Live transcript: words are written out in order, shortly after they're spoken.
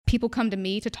people come to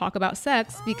me to talk about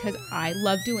sex because I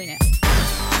love doing it.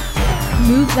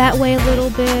 Move that way a little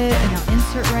bit, and I'll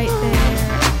insert right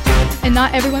there. And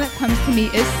not everyone that comes to me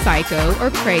is psycho or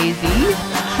crazy.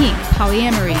 Kink,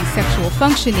 polyamory, sexual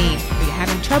functioning. Are you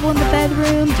having trouble in the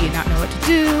bedroom? Do you not know what to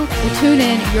do? Well, tune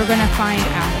in. You're going to find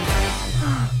out.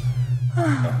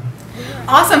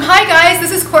 Awesome. Hi, guys.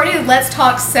 This is Courtney with Let's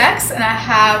Talk Sex, and I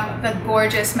have the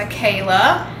gorgeous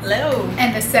Michaela. Hello.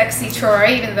 And the sexy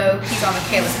Troy, even though he's on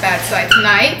Michaela's bad side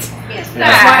tonight. Yes.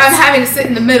 That's why I'm having to sit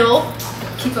in the middle,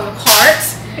 keep them apart.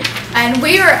 And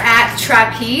we are at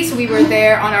Trapeze. We were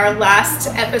there on our last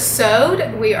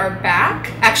episode. We are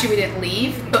back. Actually, we didn't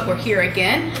leave, but we're here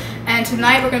again. And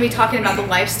tonight we're going to be talking about the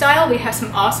lifestyle. We have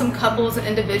some awesome couples and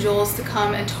individuals to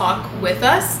come and talk with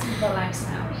us. The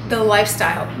lifestyle. The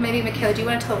lifestyle. Maybe, Michaela, do you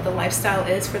want to tell what the lifestyle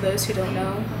is for those who don't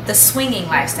know? The swinging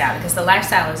lifestyle, because the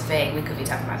lifestyle is vague. We could be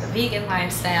talking about the vegan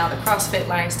lifestyle, the CrossFit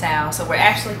lifestyle. So we're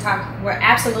absolutely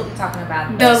talking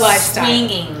about the lifestyle.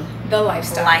 Swinging. The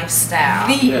lifestyle.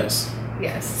 Yes.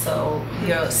 Yes. So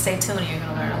stay tuned. You're going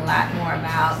to learn a lot more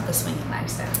about the swinging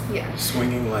lifestyle. Yeah.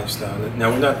 Swinging lifestyle.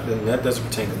 Now that doesn't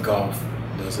pertain to golf,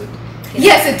 does it?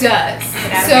 Yes, it does.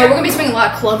 So we're going to be swinging a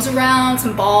lot of clubs around,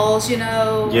 some balls,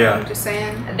 Yeah. I'm just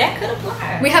saying. That could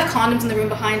apply. We have condoms in the room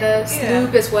behind us. Yeah.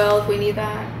 Lube as well if we need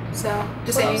that. So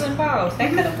just saying. Balls and balls.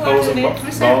 That could apply to me.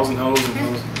 Balls and holes and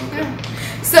holes. Okay.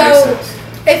 So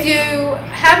if you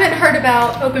haven't heard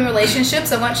about open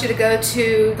relationships, I want you to go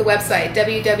to the website,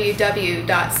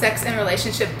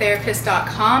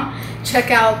 www.sexandrelationshiptherapist.com. Check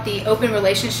out the open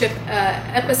relationship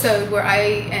episode where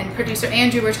I and producer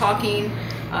Andrew were talking,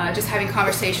 just having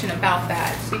conversation about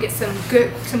that. So you get some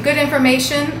good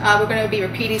information. We're going to be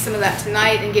repeating some of that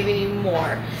tonight and giving you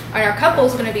more. And our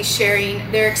couples are going to be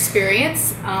sharing their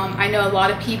experience. I know a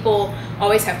lot of people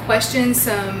always have questions.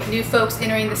 Some new folks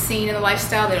entering the scene in the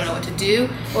lifestyle, they don't know what to do.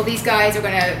 Well, these guys are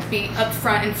going to be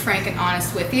upfront and frank and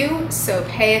honest with you. So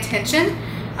pay attention.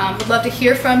 We'd love to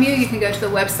hear from you. You can go to the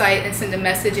website and send a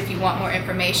message if you want more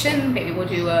information. Maybe we'll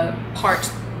do a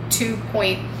part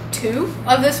 2.2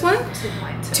 of this one.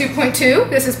 2.2.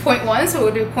 This is point 1, so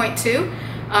we'll do point 2.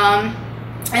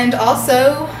 And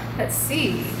also, let's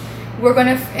see, we're going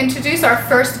to introduce our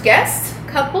first guest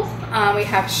couple. We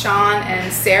have Sean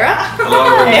and Sarah.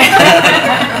 Hello.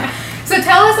 So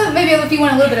tell us maybe if you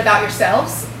want a little bit about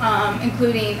yourselves,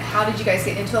 including how did you guys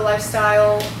get into the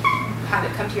lifestyle? How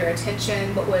did it come to your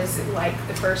attention? What was it like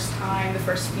the first time, the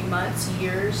first few months,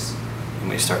 years? Let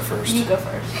me start first. You go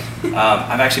first.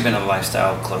 I've actually been in the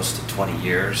lifestyle close to 20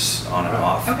 years, on and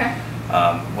off. Okay.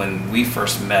 When we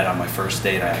first met on my first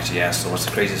date, I actually asked her, what's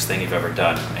the craziest thing you've ever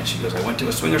done? And she goes, I went to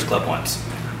a swingers club once.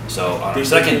 So on our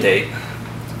second date,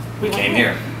 we came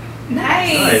here.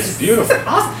 Nice. Beautiful. This is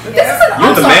awesome.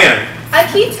 You're the man. I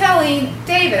keep telling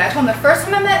David, I told him the first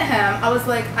time I met him, I was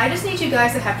like, I just need you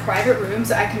guys to have private rooms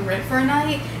that I can rent for a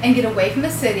night and get away from the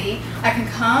city. I can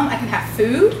come, I can have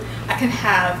food, I can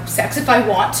have sex if I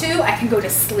want to, I can go to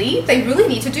sleep. They really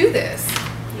need to do this.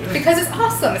 Yeah. Because it's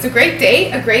awesome. It's a great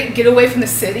date, a great getaway from the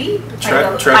city.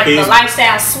 Like the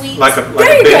lifestyle suite. Like a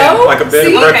bed and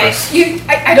breakfast.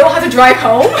 I don't have to drive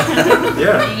home.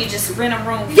 Yeah. You just rent a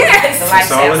room. Yes.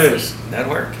 That's all it is. That'd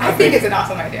work. I think it's an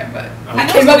awesome idea, but I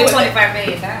came up with $25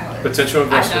 million. Potential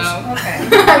investors. I know. Okay.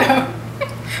 I know.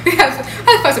 I have to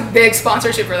find some big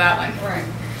sponsorship for that one. Right.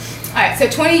 All right. So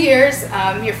 20 years.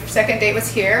 Your second date was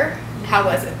here. How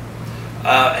was it?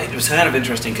 It was kind of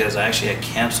interesting because I actually had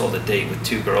canceled a date with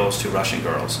two Russian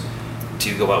girls,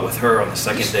 to go out with her on the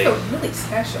second date. So really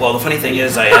special. Well, the funny thing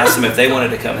is, I asked them if they wanted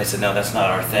to come. They said, no, that's not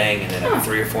our thing. And then at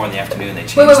 3 or 4 in the afternoon, they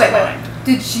changed their mind.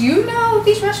 Did you know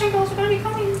these Russian girls were going to be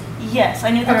coming? Yes, I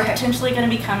knew they were potentially going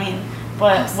to be coming,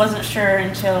 but wasn't sure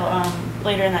until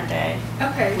later in that day.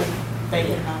 Okay. When they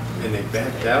didn't know. And they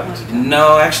backed out?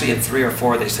 No, actually at 3 or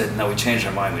 4, they said, no, we changed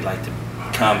our mind. We'd like to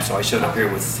come. So I showed up here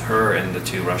with her and the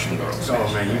 2 Russian girls. Oh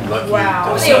man, you lucky.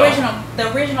 Wow. So, the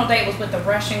original date was with the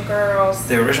Russian girls.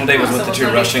 The original date was with the 2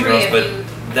 Russian girls, but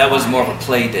that was more of a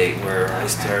play date where I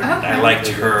liked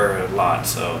her a lot,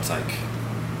 so it's like.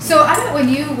 So I bet when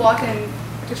you walk in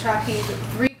to Trapeze with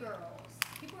 3 girls,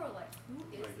 people are like, who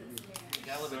is this man? He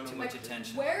got a little bit too much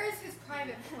attention. Where is his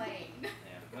private plane? Yeah,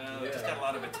 well, it just got a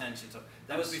lot of attention. So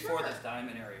that was before this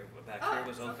diamond area back here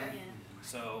was open. Okay.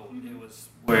 So it was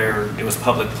where it was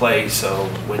public play. So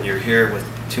when you're here with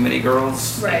too many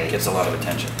girls, it gets a lot of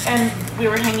attention. And we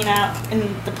were hanging out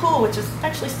in the pool, which is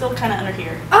actually still kind of under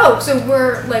here. Oh, so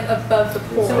we're like above the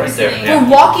pool. So right there.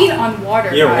 We're walking on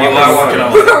water. Yeah, right? we are walking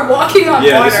on water. We're walking on water.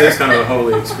 Yeah, this is kind of a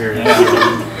holy experience.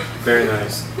 Very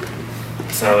nice.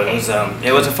 So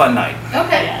it was a fun night.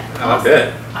 Okay. Yeah. I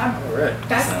bet.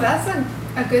 That's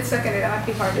A good second date, that might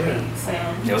be hard to Yeah. beat. So.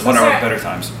 It was one of our better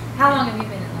times. How long have you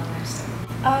been in the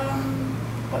lifestyle?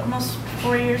 Almost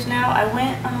 4 years now. I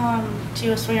went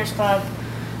to a swingers club,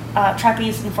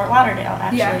 Trapeze in Fort Lauderdale,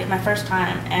 actually, Yeah. my first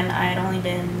time, and I had only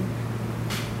been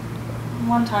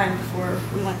one time before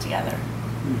we went together.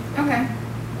 Okay.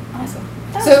 Awesome.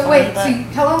 That So was wait, fun,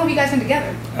 so how long have you guys been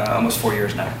together? Almost 4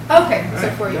 years now. Okay, so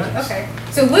Right, 4 years. nice. Okay.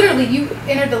 So literally you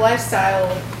entered the lifestyle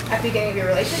at the beginning of your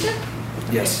relationship?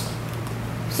 Yes.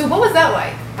 So what was that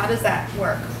like? How does that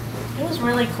work? It was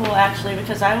really cool, actually,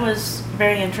 because I was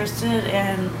very interested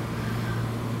in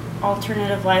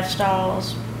alternative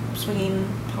lifestyles, swinging,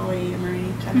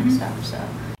 polyamory kind of stuff. So.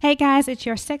 Hey guys, it's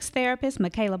your sex therapist,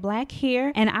 Michaela Black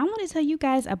here, and I want to tell you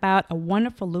guys about a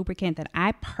wonderful lubricant that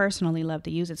I personally love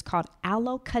to use. It's called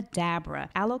Aloe Cadabra.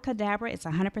 Aloe Cadabra is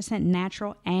 100%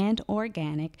 natural and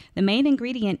organic. The main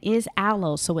ingredient is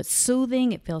aloe, so it's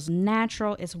soothing, it feels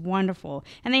natural, it's wonderful.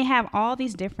 And they have all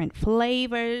these different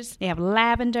flavors. They have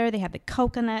lavender, they have the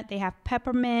coconut, they have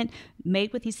peppermint,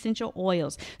 made with essential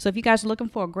oils. So if you guys are looking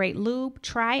for a great lube,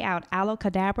 try out Aloe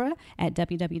Cadabra at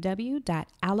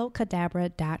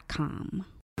www.aloecadabra.com.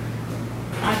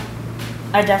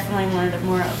 I definitely wanted a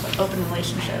more open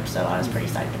relationship, so I was pretty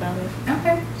psyched about it.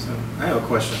 Okay. So I have a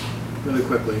question, really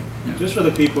quickly. Yeah. Just for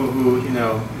the people who,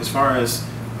 as far as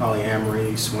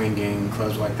polyamory, swinging,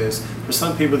 clubs like this, for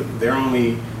some people, their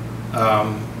only,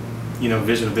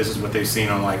 vision of this is what they've seen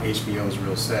on like HBO's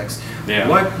Real Sex. Yeah.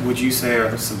 What would you say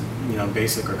are some,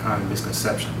 basic or kind of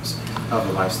misconceptions of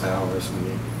the lifestyle or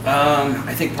swinging?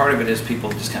 I think part of it is people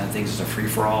just kind of think it's a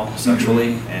free-for-all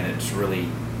sexually, and it's really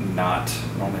not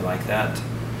normally like that.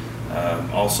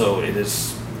 Also, it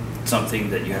is something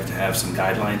that you have to have some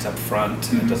guidelines up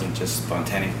front, and it doesn't just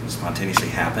spontaneously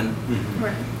happen.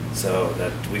 Right. So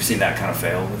that we've seen that kind of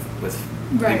fail with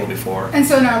Right. people before. And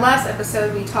so in our last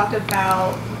episode, we talked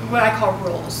about what I call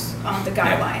rules, the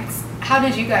guidelines. How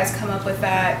did you guys come up with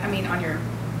that? I mean, on your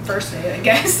first date, I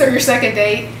guess, or your second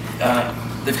date?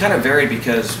 They've kind of varied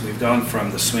because we've gone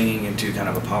from the swinging into kind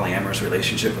of a polyamorous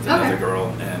relationship with another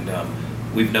girl, and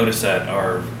we've noticed that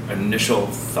our initial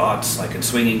thoughts, like in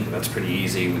swinging, that's pretty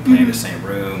easy. We play in the same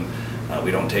room.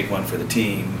 We don't take one for the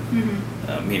team,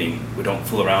 meaning we don't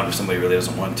fool around if somebody really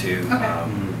doesn't want to. Okay.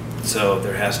 So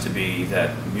there has to be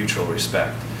that mutual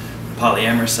respect. The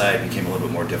polyamorous side became a little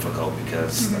bit more difficult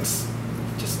because that's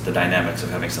just the dynamics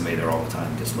of having somebody there all the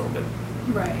time gets a little bit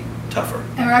Right. tougher.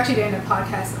 And we're actually doing a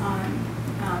podcast on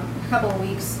a couple of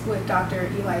weeks with Dr.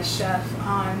 Eli Sheff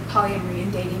on polyamory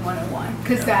and dating 101,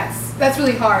 because that's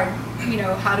really hard.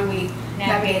 How do we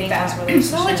navigate that? those relationships.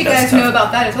 So I'll let you That's guys tough. know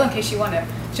about that as well, in case you want to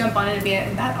jump on it and be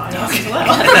in that audience as well.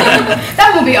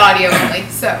 That will be audio only,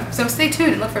 so stay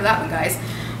tuned and look for that one, guys.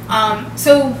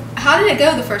 So how did it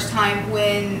go the first time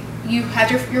when you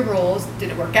had your rules? Did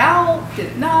it work out? Did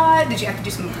it not? Did you have to do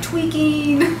some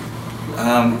tweaking?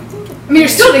 I mean, you're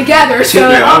still together, so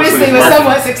Yeah, obviously it was obviously.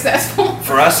 somewhat successful.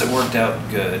 For us, it worked out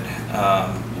good.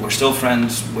 We're still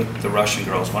friends with the Russian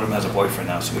girls. One of them has a boyfriend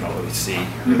now, so we don't really see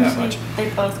her that much. They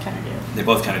both kind of do. They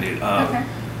both kind of do. Okay.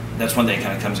 That's one thing that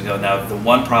kind of comes and goes. Now, the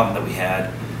one problem that we had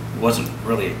wasn't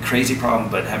really a crazy problem,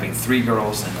 but having 3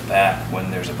 girls in the back when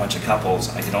there's a bunch of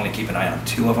couples, I could only keep an eye on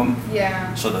 2 of them.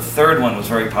 Yeah. So the third one was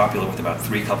very popular with about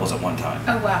 3 couples at one time.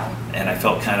 Oh, wow. And I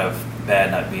felt kind of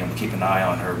bad not being able to keep an eye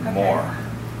on her more.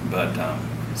 But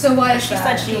So why is She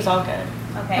that? said she was all good.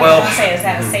 Okay, Well- I was gonna say, is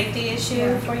that a safety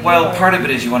issue for you? well, or- part of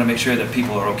it is you want to make sure that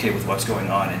people are okay with what's going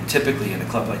on. And typically in a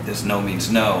club like this, no means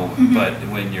no. But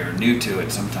when you're new to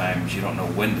it, sometimes you don't know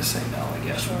when to say no, I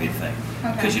guess would be the thing.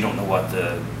 Okay. Because you don't know what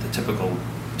the typical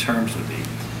terms would be.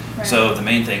 Right. So the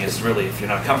main thing is really, if you're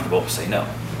not comfortable, say no.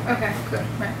 Okay. Okay.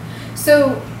 Right.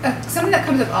 So something that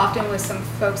comes up often with some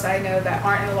folks I know that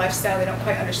aren't in the lifestyle, they don't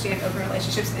quite understand open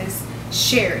relationships, is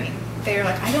sharing. They're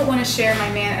like, I don't want to share my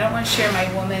man, I don't want to share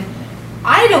my woman.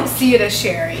 I don't see it as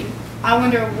sharing. I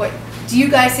wonder, do you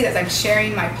guys see it as like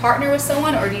sharing my partner with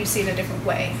someone, or do you see it a different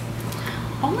way?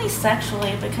 Only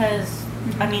sexually, because,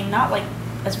 I mean, not like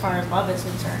as far as love is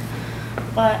concerned.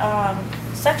 But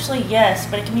sexually, yes,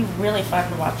 but it can be really fun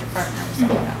to watch your partner with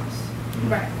someone else.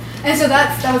 Right. And so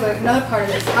that was another part of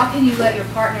this. How can you let your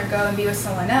partner go and be with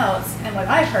someone else? And what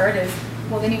I've heard is,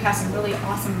 well, then you have some really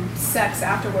awesome sex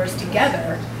afterwards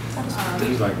together.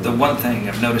 The one thing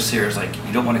I've noticed here is like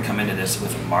you don't want to come into this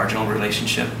with a marginal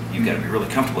relationship. You've got to be really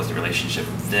comfortable with the relationship.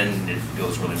 Then it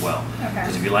goes really well. Okay.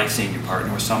 Because if you like seeing your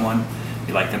partner with someone,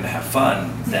 you like them to have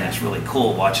fun, then it's really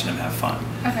cool watching them have fun.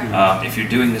 Okay. If you're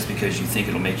doing this because you think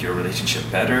it'll make your relationship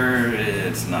better,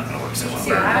 it's not going to work so well.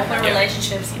 Yeah. Open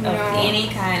relationships of any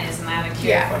kind is not a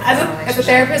cure Yeah, for as a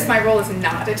therapist, my role is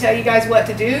not to tell you guys what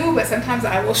to do, but sometimes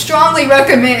I will strongly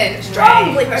recommend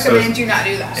you not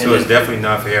do that. So it's definitely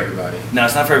not for everybody. No,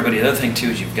 it's not for everybody. The other thing too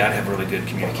is you've got to have really good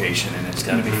communication, and it's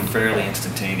got to be fairly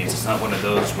instantaneous. It's not one of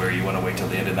those where you want to wait till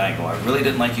the end of the night and go, I really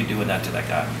didn't like you doing that to that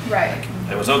guy. Right.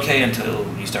 It was okay until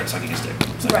you start sucking his dick.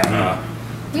 It's like, Right.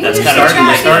 That's need kind to of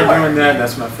try Start before. doing that.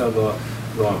 That's when I feel a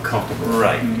little uncomfortable.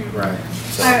 right. Right.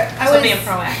 So, I So was, being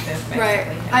proactive, basically.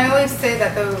 right. I always say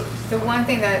that the one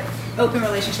thing that open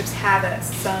relationships have that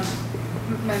some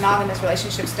monogamous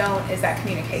relationships don't is that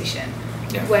communication.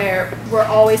 Yeah. Where we're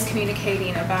always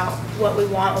communicating about what we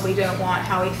want, what we don't want,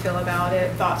 how we feel about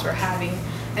it, thoughts we're having.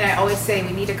 And I always say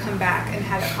we need to come back and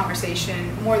have that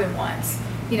conversation more than once.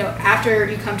 You know, after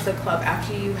you come to the club,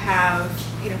 after you have,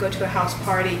 go to a house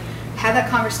party, have that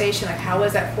conversation, like, how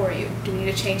was that for you? Do we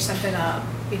need to change something up?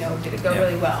 Did it go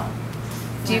really well?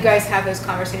 Do you guys have those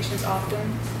conversations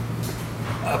often?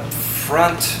 up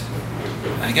front,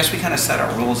 I guess we kind of set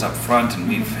our rules up front, and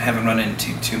we haven't run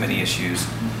into too many issues.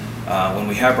 When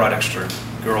we have brought extra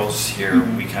girls here,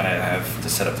 we kind of have to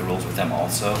set up the rules with them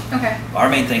also. Okay. Our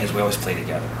main thing is we always play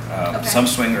together. Okay. Some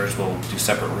swingers will do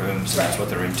separate rooms, and that's what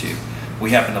they're into. We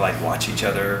happen to like watch each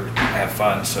other, have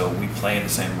fun, so we play in the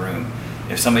same room.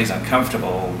 If somebody's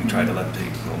uncomfortable, we try to let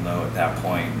people know at that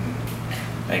point.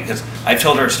 Because I've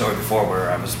told her a story before where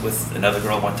I was with another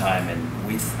girl one time, and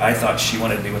I thought she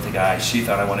wanted to be with the guy, she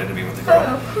thought I wanted to be with the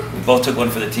girl. We both took one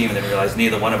for the team, and then realized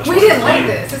neither one of us We wanted didn't to like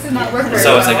play. this. This is not working very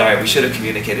So it's like, well. all right, we should have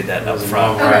communicated that up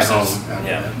front. Right versus- home.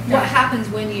 yeah. What happens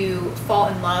when you fall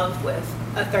in love with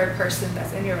a third person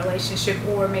that's in your relationship,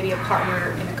 or maybe a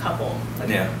partner in a couple? Like,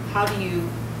 Yeah. how do you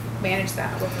manage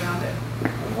that, work around it?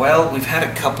 Well, we've had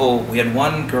a couple. We had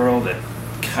one girl that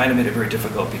kind of made it very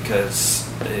difficult because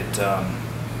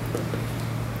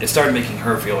it started making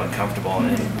her feel uncomfortable,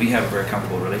 and we have a very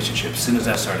comfortable relationship. As soon as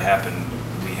that started happening,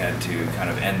 we had to kind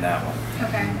of end that one.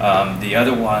 Okay. The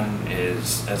other one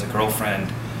is, as a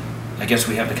girlfriend, I guess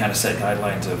we have to kind of set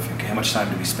guidelines of, okay, how much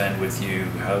time do we spend with you?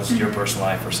 How's your personal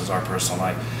life versus our personal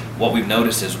life? What we've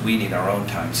noticed is we need our own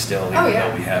time still, even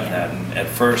though we have that. And at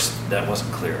first, that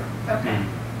wasn't clear. Okay.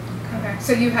 Okay.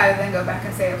 So you had to then go back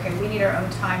and say, okay, we need our own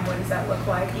time. What does that look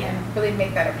like? Yeah. And really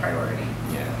make that a priority.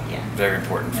 Yeah. Very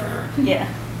important for her.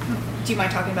 Yeah. Do you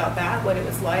mind talking about that? What it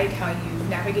was like? How you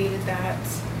navigated that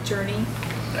journey?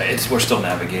 We're still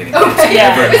navigating. Okay.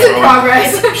 Yeah. ever It's in growing.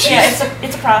 progress.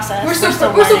 It's a process. We're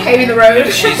still learning. paving the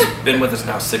road. She's been with us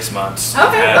now 6 months. Okay.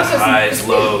 We've had Oh, so it's- highs, it's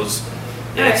lows.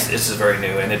 Yeah, Alright. this is very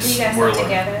new, and Do it's you guys we're live learning.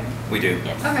 together? We do.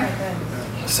 Yes. Okay.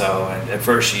 So and at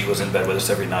first she was in bed with us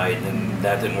every night, and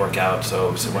that didn't work out.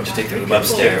 So why don't you take the room Right.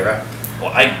 upstairs?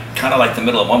 Well, I kind of like the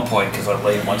middle at one point because I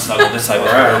lay one snuggle this side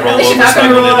with her, Right. roll At least over you're not gonna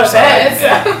snuggle roll the out other of side. bed,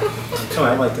 Yeah. So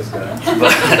I like this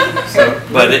guy.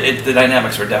 But the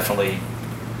dynamics were definitely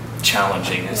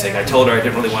challenging. It's like I told her I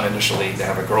didn't really want initially to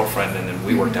have a girlfriend, and then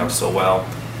we worked out so well.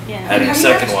 Yeah. Having a Have you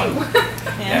second actually- one.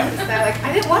 Yeah. Is that like,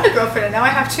 I didn't want a girlfriend and now I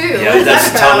have two? What Yeah, is that's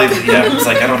that about? totally, yeah, it's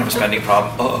like I don't have a spending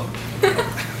problem. Oh.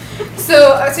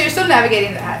 So you're still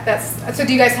navigating that. So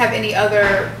do you guys have any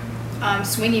other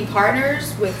swinging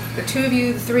partners with the two of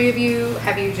you, the three of you?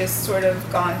 Have you just sort of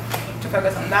gone to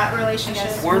focus on that relationship?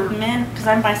 Yes, We're- with men, because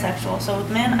I'm bisexual, so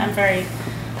with men I'm very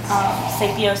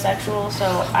sapiosexual,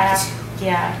 so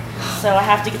I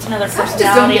have to get to know their Some just don't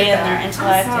personality get and their that.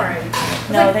 intellect. I'm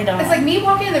sorry. No, they don't. It's like me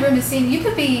walking in the room and seeing, you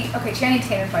could be, okay, Channing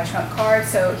Tatum's my trump card,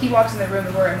 so he walks in the room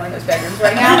and we're in one of those bedrooms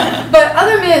right now. But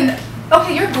other men,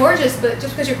 okay, you're gorgeous, but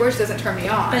just because you're gorgeous doesn't turn me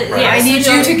on. But Right. yeah, I need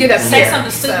so you to get up say here.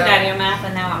 something stupid so- out of your mouth,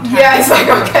 and now I'm tired. Yeah, it's like,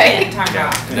 okay. Getting turned Yeah,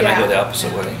 off. and then I Yeah. go the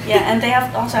opposite way. Yeah, and they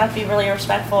also have to be really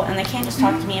respectful, and they can't just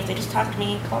talk to me. If they just talk to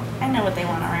me, I know what they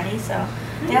want already, so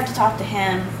they have to talk to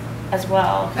him as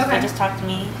well. If Okay. they just talk to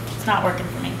me, it's not working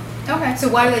for me. Okay, so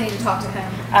why do they need to talk to him?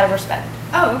 Out of respect.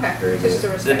 Oh, okay. Very Just good.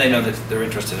 to respect. Then they know that they're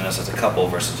interested in us as a couple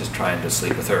versus just trying to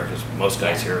sleep with her, because most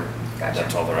guys here, Gotcha.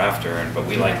 that's all they're after, but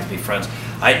we like to be friends.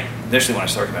 Initially when I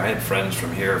started, I had friends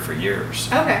from here for years,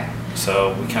 Okay,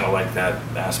 so we kind of like that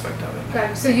aspect of it. got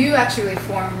it. So you actually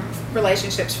form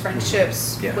relationships,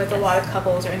 friendships Yeah. with a lot of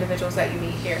couples or individuals that you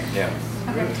meet here. Yeah.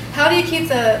 Okay. How do you keep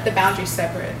the boundaries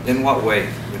separate? In what way?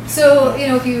 So,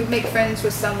 if you make friends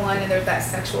with someone and there's that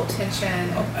sexual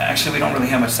tension. Actually, we don't really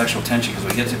have much sexual tension because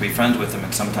we get to be friends with them,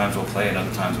 and sometimes we'll play and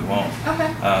other times we won't. Okay.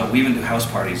 We even do house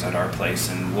parties at our place,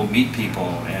 and we'll meet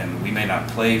people, and we may not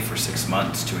play for 6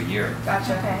 months to a year.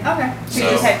 Gotcha. Okay. Okay. So you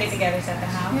So- just have get-togethers at the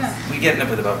house? Yeah. We get up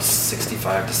with about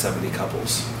 65 to 70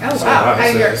 couples. Oh, So, wow. How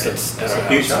it's you're- a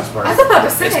huge house party. party. I was about to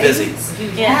say. It's busy.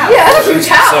 Yeah. Yeah, that's a huge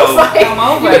house. So- like, Come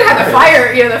over. you could have the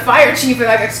fire, the fire chief, and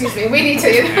like, excuse me, we need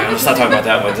to. Yeah, let's not talk about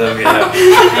that one. So,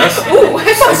 yeah. Ooh,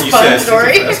 that sounds Like you fun said,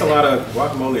 story. That's a lot of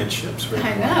guacamole and chips. Right?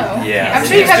 I know. Yeah, I'm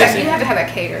sure you it's have that. busy. You have to have that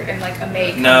catered and like a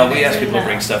make. No, we ask people to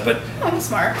bring stuff, but Oh, that's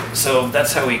smart. so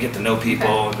that's how we get to know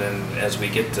people, and then as we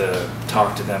get to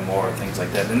talk to them more, things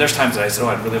like that. And there's times that I say, oh,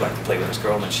 I'd really like to play with this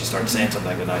girl, and then she starts saying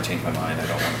something, like, no, I changed my mind, I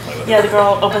don't want to play with her. Yeah, the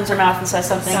girl opens her mouth and says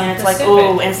something, and it's like, Something ooh,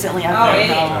 stupid. instantly Oh, I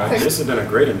yeah. know. This has been a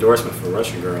great endorsement for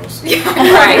Russian girls.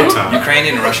 Right. Big time.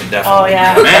 Ukrainian and Russian, Oh, definitely.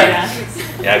 yeah. Man.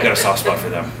 Yeah. Yeah, I've got a soft spot for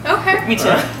them. Okay. Me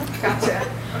too. Gotcha.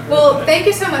 Well, thank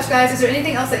you so much, guys. Is there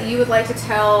anything else that you would like to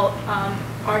tell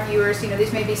our viewers? You know,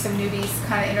 these may be some newbies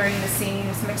kind of entering the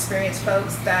scene, some experienced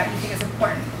folks that you think is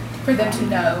important for them to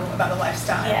know about the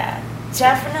lifestyle. Yeah,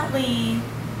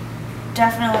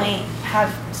 definitely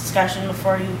have discussion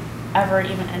before you ever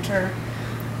even enter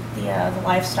the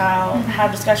lifestyle. Mm-hmm.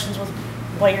 Have discussions with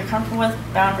what you're comfortable with,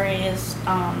 boundaries,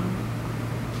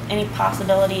 any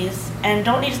possibilities, and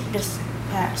don't be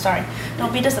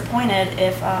disappointed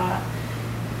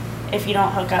if you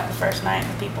don't hook up the first night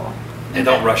with people. And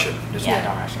don't rush it. Just Yeah,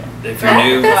 don't rush it. if you're I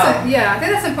new, think I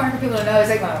think that's important for people to know. Is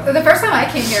like the first time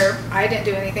I came here, I didn't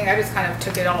do anything. I just kind of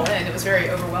took it all in. It was very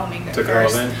overwhelming at Took it all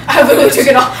first. in? I literally took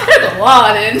it all. I took a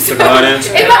lot in. Took a lot in?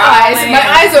 In my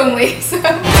eyes only. So.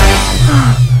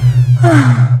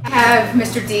 I have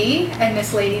Mr. D and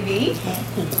Miss Lady V.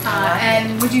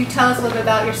 And would you tell us a little bit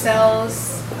about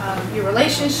yourselves, your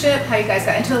relationship, how you guys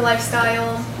got into the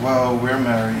lifestyle? Well, we're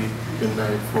married. Been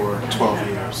married for 12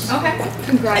 years. Okay,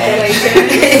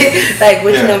 congratulations. Like,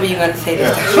 which Yeah. number you gonna say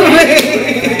this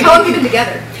Yeah. time? How long have you been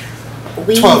together?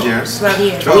 12 years. 12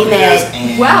 years. 12 we years met.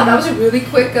 and Wow, that was a really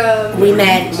quick. We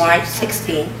met March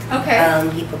 16th. Okay.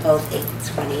 He proposed April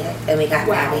 20th, and we got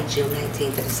Wow. married June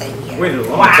 19th of the same year. Waited a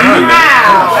long time, man.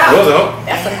 Wow. What was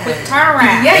That's a quick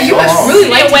turnaround. Yeah, you So must long. really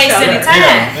You like didn't waste each any other. time.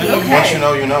 yeah, Okay. once you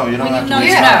know, you know. You don't When have you to know, wait.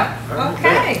 you Yeah. know.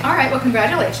 Okay. All right. Well,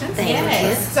 congratulations. Thank Yes.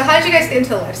 you. So, how did you guys get into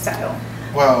the lifestyle?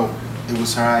 Well, it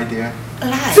was her idea.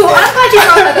 Alive. So I'm glad you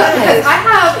brought that up because I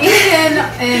have even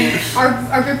in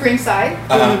our group ringside,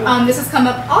 this has come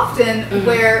up often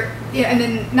where and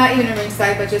then not even in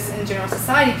ringside but just in general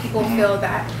society, people feel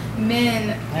that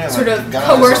men Yeah, sort like of guys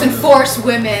coerce and are- force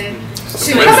women to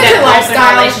Women. come into the Open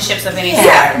lifestyle. relationships of any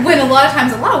Yeah, sort. when a lot of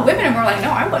times a lot of women are more like,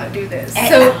 no, I want to do this. And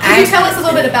So could you I- tell us a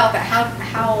little bit about that? How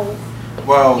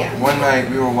Well, Yeah. one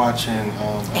night we were watching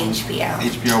HBO.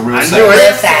 HBO Real I Sex. knew it.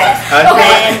 Real sex.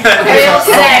 Okay. Real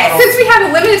So, sex. since we have a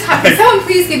limited time, can someone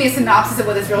please give me a synopsis of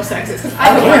what this real sex is? Because I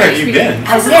don't know. Where have you been?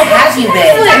 Where have you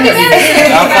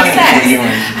been? I'll find it for you.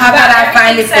 and- How about I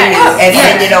find it for you and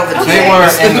send it over to They you? were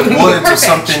in the woods or Perfect.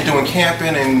 something doing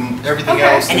camping and everything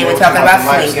Okay. else. And they they were were talking about the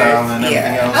lifestyle swingers. and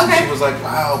everything Yeah. else. And Okay. she was like,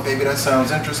 "Wow, baby, that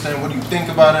sounds interesting. What do you think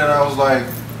about it?" And I was like,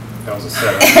 That was a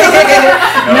setup. No,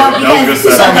 That was a good because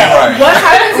setup. "Something right." What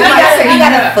happens we when I say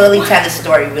gotta no? fully tell the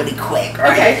story really quick,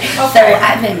 right? Okay, So okay.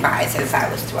 I've been bi since I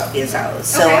was 12 years old.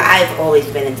 So Okay. I've always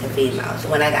been into females.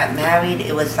 When I got married,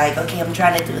 it was like, okay, I'm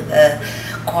trying to do the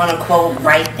quote unquote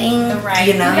right thing. The right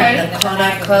You know, Okay. the quote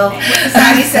unquote.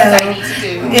 Society says I need to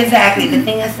do. Exactly, the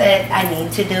thing I said I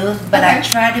need to do, but I Okay.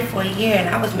 tried it for a year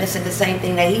and I was missing the same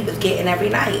thing that he was getting every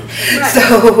night. Right.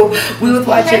 So we was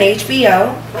watching Okay.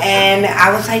 HBO and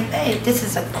I was like, babe, this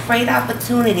is a great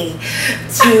opportunity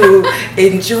to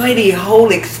enjoy the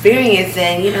whole experience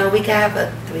and you know, we can have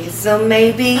a threesome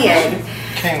maybe and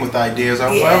Came with ideas. I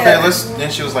was Yeah. like, "Okay, let's."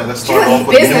 Then she was like, "Let's start She had off a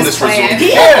with the business nudist plan. resort."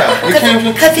 Yeah. Yeah, we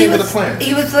came because he with a was plan.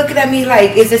 he was looking at me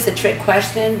like, is this a trick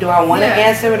question? Do I want to Yeah.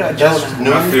 answer it or Just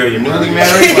don't? I feel you, newly bro.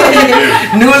 married.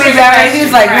 Like, Newly married, he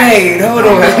was like, wait, hold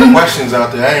I got on. questions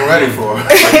out there I ain't ready for.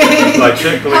 Like,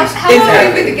 chick, How, please. how long have you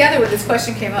Exactly. been together when this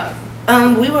question came up?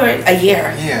 We were a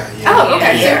year. Yeah. Oh,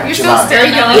 okay. Yeah. So you're still July. very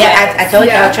young. Yeah, I told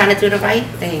you I Yeah. was trying to do the right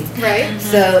thing. Right?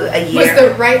 So a Was year. the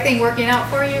right thing working out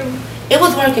for you? It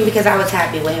was working because I was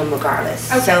happy with him regardless.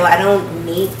 Okay. So I don't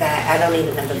need that. I don't need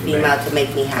another female to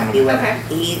make me happy with Okay.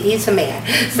 him. He's a man.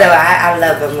 So I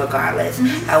love him regardless.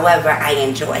 However, I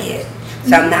enjoy it.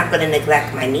 So I'm not going to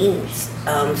neglect my needs.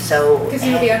 Because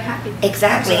you would be unhappy.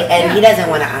 Exactly. Exactly. And he Yeah. doesn't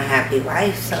want an unhappy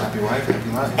wife. So Happy wife,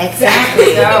 happy life.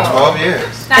 exactly. Go. 12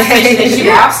 years. Not to mention that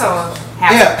you also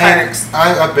have Yeah, and perks.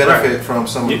 I benefit from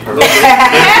some of the You- perks.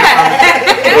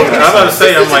 I'm about to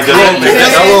say, I'm like, A little bit,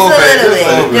 just a little bit, just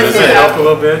a little bit. Does it help a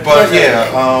little bit? But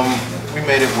yeah, we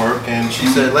made it work, and she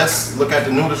said, "Let's look at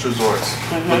the nudist resorts."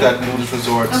 Look at the nudist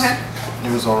resorts. Okay.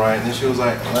 It was all right. And then she was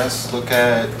like, "Let's look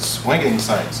at swinging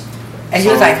sites." And he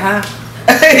was So- like, huh?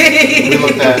 We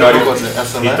looked at, what was it, He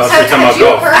SMS? thought you were talking about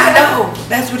golf. I know.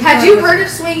 That's what. Had you heard of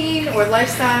swinging or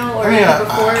lifestyle or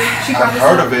before she brought I've this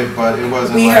heard up? of it, but it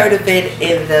wasn't We like, heard of it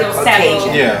in the Those taboo.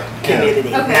 Caucasian community,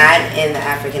 Okay. not in the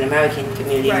African American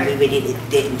community. Right. We really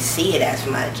didn't see it as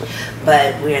much.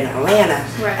 But we're in Atlanta,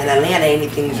 Right. and Atlanta,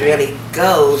 anything's really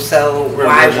goes. So we're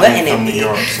why originally wouldn't from it New be?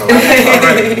 York, so. All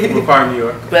right. What part of New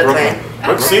York? Brooklyn.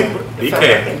 See,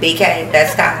 BK. BK,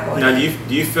 that's Kyle. Now, do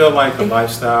you feel like the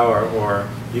lifestyle, or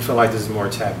do you feel like this is more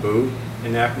taboo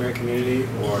in the African American community,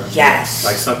 or Yes.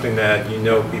 like something that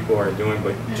people are doing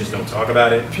but just don't talk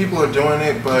about it? People are doing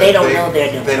it, but They don't know they're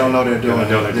doing it. They don't know they're doing They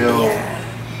don't know it. they're doing Yeah.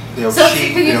 They'll So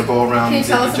cheat, can you- they'll go around Can you and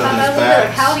tell take us each about other's that a little bit?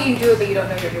 Like, bags. how do you do it but you don't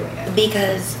know you're doing it?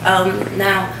 Because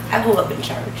now I grew up in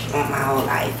church all my whole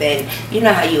life, and you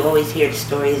know how you always hear the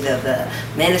stories of the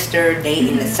minister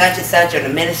dating the such and such, or the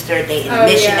minister dating the Oh,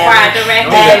 yeah. missionary, Right,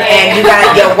 direct. and you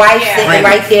got your wife Yeah. sitting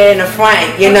right there in the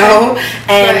front, you know,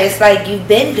 and Right. it's like you've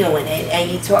been doing it, and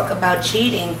you talk about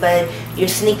cheating, but you're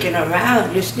sneaking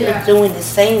around, you're still Yeah. doing the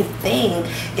same thing.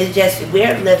 It's just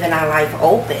we're living our life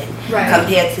open Right.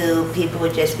 compared to people who are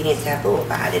just being taboo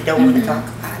about it, don't want to talk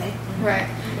about it. Right.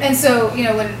 And so,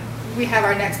 when we have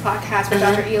our next podcast with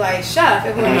Dr. Eli Sheff,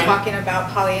 and we'll be talking about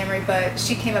polyamory, but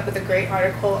she came up with a great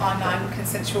article on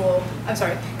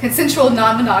consensual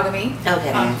non-monogamy.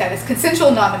 Okay. That is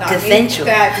consensual non-monogamy. Consensual.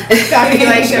 That Dr.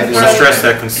 Eli Sheff So wrote. stress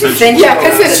that consensual. Consensual. Yeah,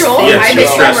 consensual. Yes, I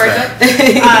mixed my stress words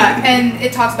that. up. And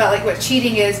it talks about like what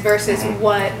cheating is versus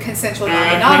what consensual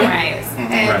non-monogamy Right. is.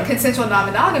 And Right. consensual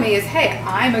non-monogamy is, hey,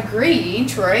 I'm agreeing,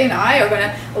 Troy and I are going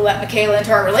to let Michaela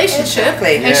into our relationship,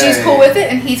 Exactly. and she's Yeah. cool with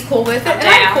it, and he's cool with it, and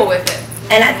I'm down. cool with it.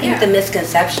 And I think Yeah. the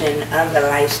misconception of the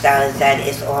lifestyle is that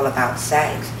it's all about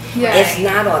sex. Yeah. It's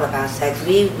not all about sex.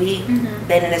 We've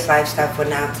been in this lifestyle for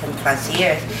now 10 plus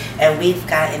years, and we've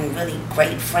gotten really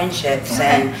great friendships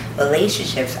and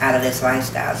relationships out of this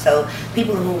lifestyle. So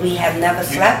people who we have never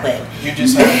slept with. You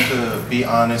just have to be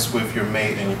honest with your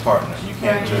mate and your partner. You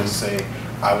can't Right. just say,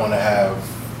 I want to have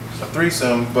a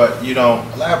threesome, but you don't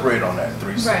elaborate on that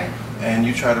threesome. Right. And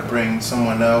you try to bring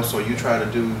someone else, or you try to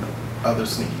do other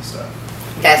sneaky stuff.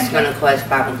 That's going to cause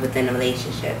problems within the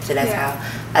relationship. So that's Yeah.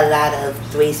 how a lot of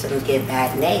threesomes get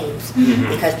bad names,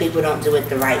 because people don't do it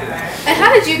the right way. And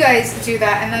how did you guys do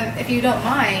that? And then, if you don't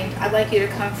mind, I'd like you to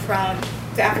come from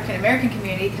the African American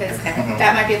community, because Okay.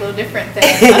 that might be a little different than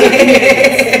other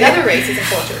communities and other races and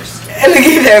cultures. Look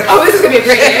at that. Oh, this is gonna be a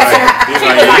great answer. He's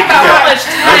like, Like, how yeah. much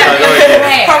time He's like, do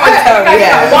oh, you yeah.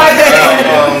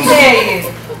 have?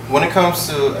 Yeah. When it comes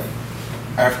to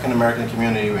African American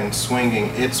community and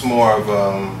swinging, it's more of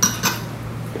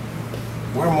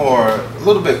we're more a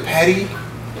little bit petty.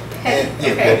 Petty?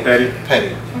 Yeah, Okay.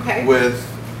 petty. Okay. With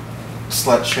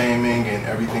slut shaming and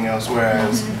everything else,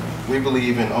 whereas we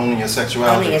believe in owning your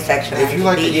sexuality. Owning your sexuality. If you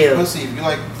like to Be eat you. pussy, if you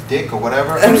like dick or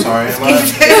whatever, I'm sorry.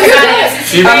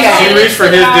 She reached for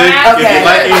his dick. If you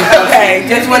like eating pussy, Okay,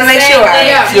 just want to make sure.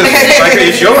 Yeah. like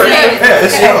it's yours. Yeah,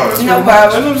 it's yours. No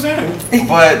That's problem. what I'm saying.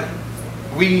 But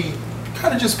we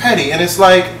kind of just petty, and it's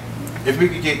like if we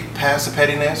could get past the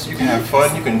pettiness, you can have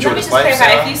fun, you can enjoy Let me this just clarify.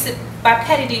 lifestyle. If you said by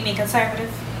petty, do you mean conservative?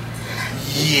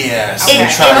 Yes, In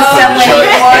we try to some put way,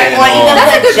 church or in even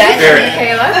all. put judgment.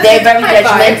 Michaela. They're very High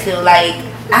five. judgmental. Like,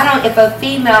 I don't, if a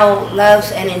female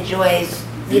loves and enjoys,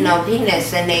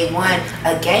 penis, and they want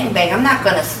a gangbang, I'm not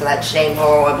gonna slut shame her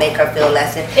or make her feel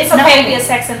less than. It's okay to be a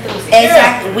sex enthusiast.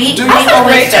 Exactly. We Do always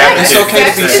great say job. It's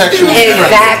okay to be sexually friendly.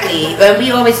 exactly. But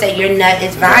we always say your nut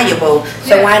is valuable,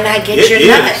 so Yeah. why not get It your is.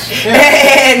 nut?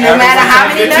 Yeah. No matter how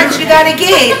many Everyone's nuts you gotta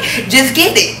get, just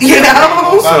get it. You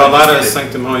know. So a lot of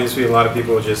sanctimonious, a lot of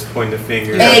people just point the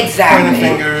finger. Exactly. Pointing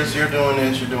fingers, you're doing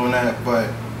this, you're doing that, but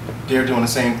they're doing the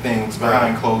same things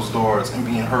behind closed doors and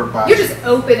being hurt by You're it. just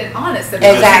open and honest about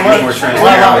Exactly. it. More transparent.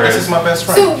 Wow, whereas- this is my best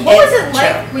friend. So, what was it It's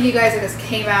like true. when you guys, I guess,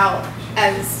 came out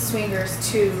as swingers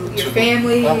to your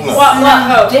families? Oh, no.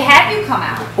 Well, have you come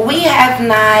out? We have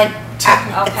not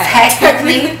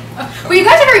technically. Well, you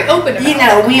guys are very open about You it.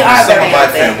 know, we are Some very of my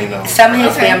open. family know. Some of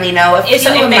his Okay. family know. A few If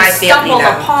of they my family stumble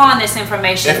know. upon this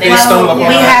information, If then they stumble Well, upon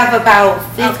we it. have about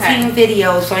 15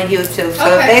 videos on YouTube. So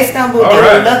Okay. if they stumble, All they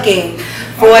were right. looking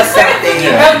for something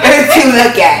to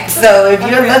look at. So if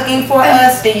you're looking for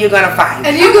us, then you're gonna find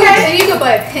And it. you go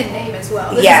by a pen name as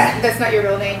well. Yeah. That's not your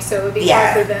real name, so it would be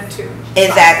Yeah. hard for them to.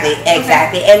 Exactly, find that.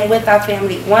 exactly. And with our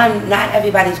family, one, not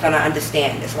everybody's gonna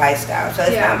understand this lifestyle. So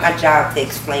it's Yeah. not my job to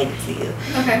explain it to you.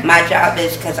 Okay. My job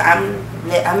is because I'm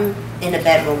in the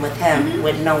bedroom with him,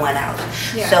 with no one else.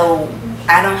 Yeah. So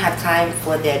I don't have time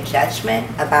for their judgment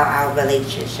about our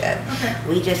relationship. Okay.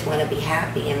 We just want to be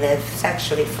happy and live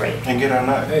sexually free. And get our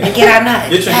nut. And get our nuts.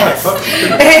 Get your nut. Yes. Fuck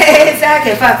it.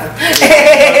 Exactly, fuck 'em.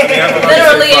 They have a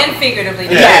literally and figuratively.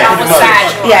 Yes. Almost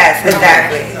size. Yes,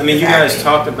 exactly. I mean, you guys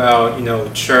talked about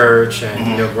church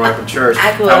and growing up in church.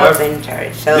 I grew up in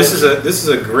church, so this is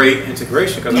a great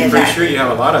integration because I'm pretty sure you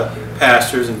have a lot of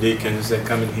pastors and deacons that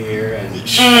come in here and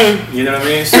you know what I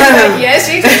mean. So, yes,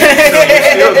 you do. so you're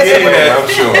still getting that. I'm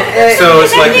sure. So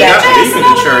it's like you got to believe in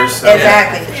the church. So.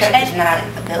 Exactly. The church is not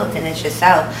a building; it's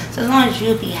yourself. So as long as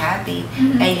you be happy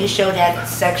and you show that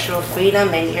sexual freedom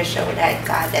and you show that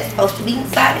God that's supposed to be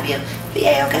inside of you,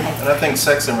 yeah, okay. And I think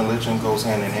sex and religion goes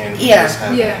hand in hand. If you Yeah. just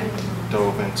haven't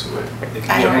dove into it. It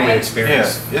can be a great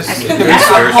experience. Yeah, It it's could be very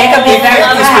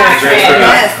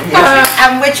yes.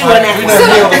 I'm with you on that. We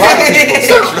done healed a lot of people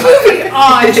So sexually. moving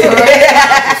on, Troy.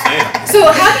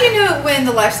 So how do you know when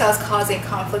the lifestyle is causing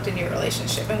conflict in your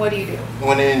relationship, and what do you do?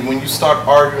 When you start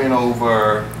arguing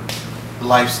over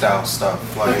lifestyle stuff,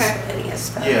 like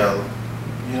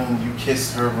you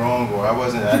kissed her wrong, or I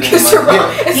didn't Kissed her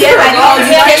wrong. Yeah, like, oh,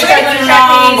 you kissed her too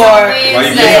long, or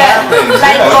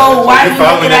like, oh, why are you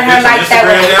looking at her like that?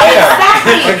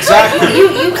 Exactly.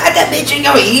 You got that bitch in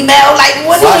your email, like,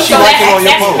 what Why is she you liking on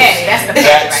your That's post? petty. That's the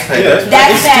That's petty. petty.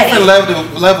 That's It's petty.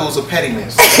 different levels of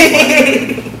pettiness.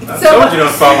 I told you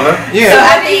don't follow her. Yeah. So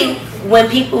I think when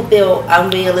people build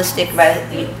unrealistic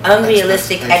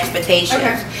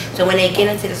expectations, so when they get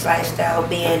into this lifestyle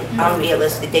being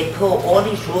unrealistic, they pull all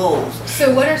these rules.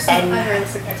 So what are some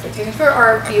unrealistic expectations for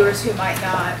our viewers who might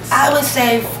not? I would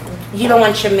say you don't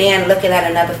want your man looking at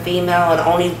another female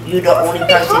and you're the only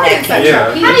person that can.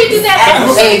 Yeah. How do you do that?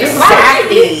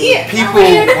 Exactly. People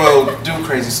will do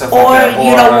crazy stuff Or like that.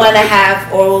 you don't want to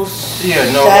have oral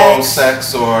oral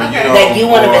sex, or that you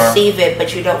want to receive it,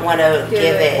 but you don't want to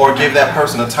give it. or give that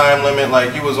person a time limit.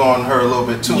 Like you was on her a little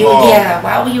bit too You, long. yeah,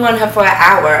 why were you on her for an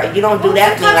hour? You don't do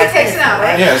that to me sometimes like it takes this. an hour.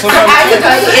 Yeah,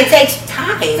 Sometimes it takes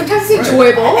time. Sometimes it's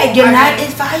enjoyable. And your nut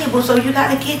is valuable, so you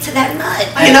gotta get to that nut.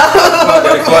 You know.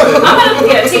 I'm gonna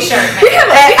get a T-shirt. We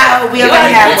already have one.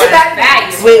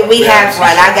 We have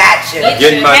one. I got you.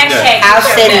 Getting my nut. I'll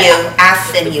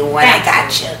send you one. I got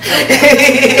you.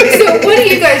 So what do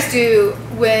you guys do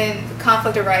when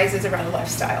conflict arises around the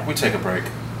lifestyle? We take a break.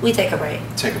 We take a break.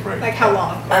 Take a break. Like how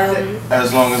long? Or is it-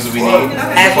 As long as we Well, need.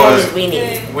 as long as we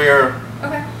need.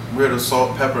 Okay. We're the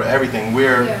salt, pepper, everything.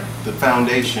 We're the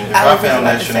foundation. If I our was just about to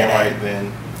foundation say ain't that. right,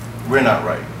 then we're not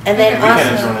right. And then We can't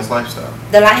enjoy also, this lifestyle.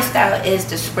 the lifestyle is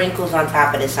the sprinkles on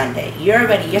top of the sundae. Your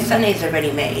Sunday's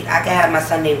already made. I can have my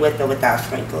Sunday with or without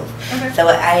sprinkles. Okay. So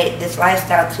this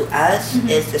lifestyle to us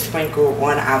is the sprinkle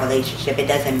on our relationship. It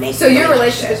doesn't make So your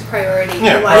relationship is priority.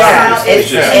 Yeah, Your lifestyle yeah,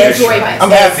 is it's- enjoyment.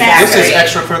 I'm happy. This is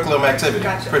Exactly. extracurricular activity,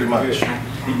 Gotcha. pretty much.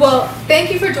 Well,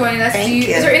 thank you for joining us. Thank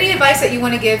you. Is there any advice that you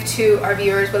want to give to our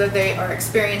viewers, whether they are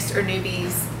experienced or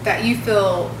newbies, that you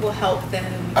feel will help them?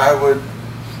 I would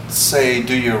say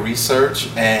do your research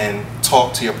and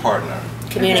talk to your partner.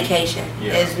 Communication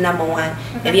Yeah. is number one.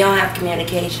 If you don't have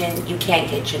communication, you can't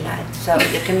get your nut. So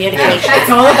your communication. It's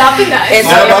all about the nuts. It's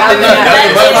All about the nut.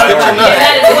 Nothing but get your nut.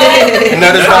 Nut is Your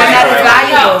nut is valuable.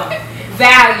 valuable.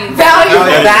 Valuable.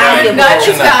 Valuable. Nuts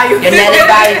is valuable. Your nut is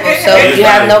valuable. So if you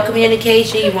have no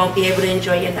communication, you won't be able to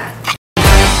enjoy your nut.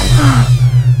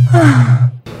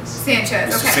 Sanchez.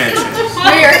 Mr. Okay. Sanchez.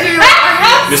 We are here.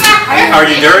 Are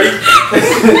you dirty?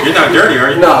 You're not dirty,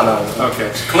 are you? No.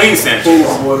 Okay. Clean Sanchez.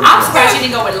 I'm surprised you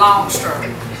didn't go with long stroke.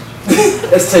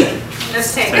 Let's take it.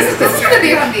 Let's take This it. is going to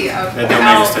be on the That don't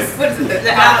make us take it. what is it?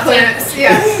 The Outlets.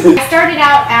 Yeah. I started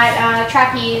out at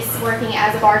Trapeze working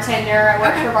as a bartender. I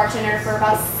worked for a bartender for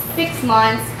about 6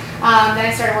 months. Then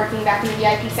I started working back in the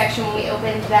VIP section when we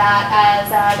opened that as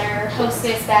their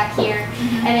hostess back here.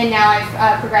 And then now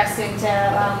I've progressed into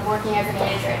working as a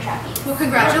manager at Trapeze. Well,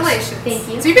 congratulations. Thank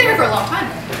you. So you've been here for a long time.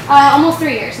 Almost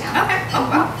 3 years now. Okay. Oh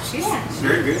wow. She's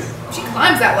Very good. she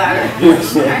climbs that ladder. Yes.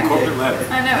 Okay. Corporate ladder.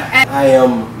 I know. And I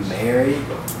am married.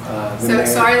 Been so married-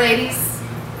 sorry, ladies.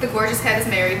 The gorgeous head is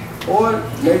married. Or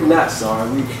maybe not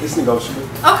sorry. It's negotiable.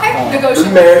 Okay. Been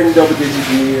Negotiable. married in double-digit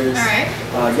years. All right.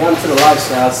 Got into the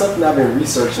lifestyle. Something I've been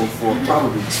researching for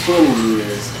probably 20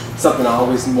 years. Something I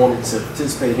always wanted to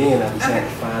participate in. I just had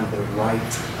to find the right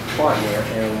partner.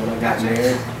 And when I got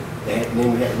married,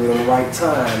 then we had to wait on the right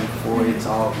time for it to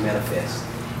all manifest.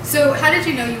 So how did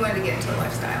you know you wanted to get into a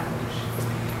lifestyle?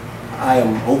 I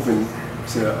am open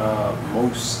to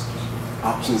most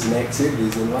options and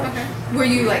activities in life. Okay. Were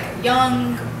you like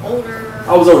young, older?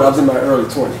 I was older. I was in my early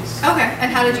 20s. Okay.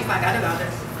 And how did you find out about it?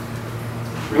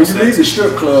 When you leave the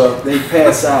strip club, they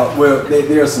pass out. Well,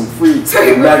 there are some free So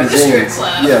you were at the strip magazines.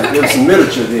 club. Yeah, there's some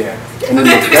literature there, and in the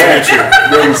back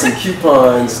there were some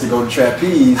coupons to go to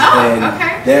Trapeze, Oh, and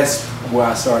okay. that's where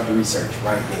I started the research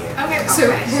right then. Okay. So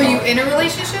were you in a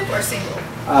relationship or single?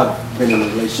 I've been in a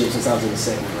relationship since I was in the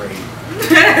 2nd grade.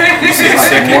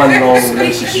 Like one long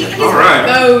relationship. All right.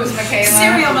 Those, Michaela.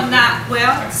 Serial monogamous.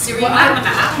 Well, serial monogamous.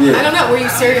 Yeah. I don't know. Were you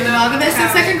serial monogamous in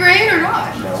second grade or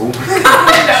not? No.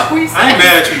 No, we I ain't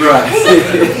mad at you, bro.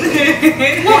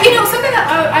 Well, you know, something that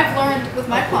I've learned with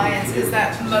my clients is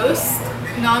that most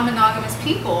non-monogamous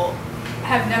people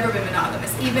have never been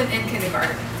monogamous, even in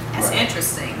kindergarten. That's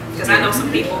interesting because I know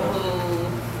some people who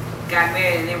got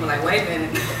married and they were like, wait a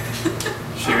minute.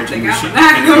 Shared think your I'm shit.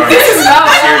 not gonna-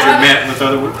 Shared your mat with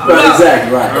other women. Right,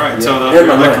 exactly, right. All right, Yeah. so And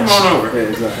my like, come lunch. on over. Yeah,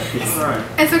 exactly. All right.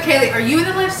 And so, Kaylee, are you in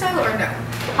the lifestyle or no?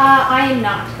 I am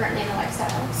not currently in the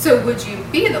lifestyle. So, would you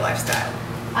be in the lifestyle?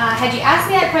 Had you asked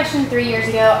me that question 3 years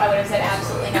ago, I would have said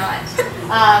absolutely not.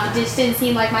 Just didn't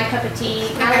seem like my cup of tea.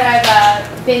 Now that I've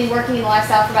been working in the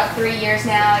lifestyle for about 3 years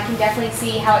now, I can definitely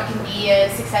see how it can be a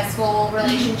successful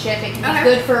relationship. It can be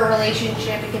good for a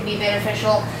relationship. It can be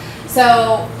beneficial.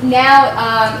 So now,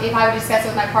 if I would discuss it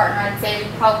with my partner, I'd say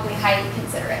we'd probably highly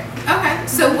consider it. Okay.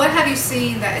 So, what have you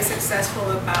seen that is successful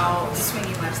about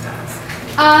swinging lifestyles?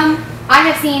 I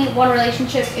have seen one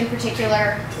relationship in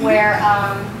particular where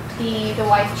the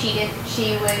wife cheated.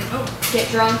 She would get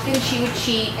drunk and she would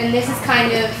cheat, and this is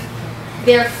kind of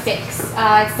their fix.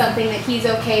 It's something that he's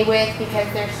okay with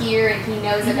because they're here and he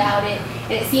knows about it,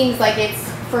 and it seems like it's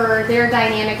for their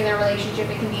dynamic of their relationship.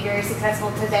 It can be very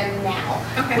successful to them now,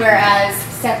 whereas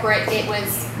separate it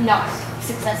was not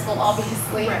successful,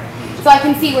 obviously. Right. So I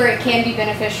can see where it can be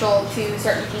beneficial to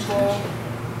certain people,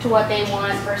 to what they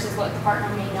want versus what the partner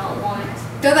may not want.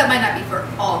 Though that might not be for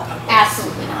all couples.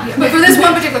 Absolutely not. Yeah, but for this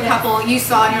one particular couple, you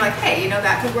saw and you're like, hey, you know,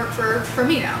 that could work for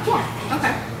me now. Yeah.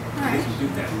 Okay. All right. You can do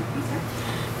that.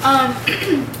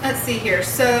 Let's see here.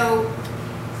 So,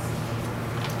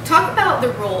 talk about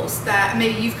the rules that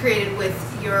maybe you've created with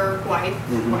your wife.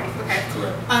 Okay.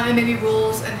 Correct. And maybe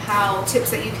rules and how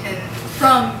tips that you can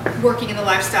from working in the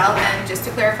lifestyle. And just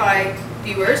to clarify,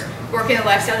 viewers, working in the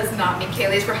lifestyle does not mean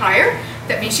Kaylee's for hire.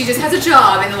 That means she just has a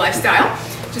job in the lifestyle.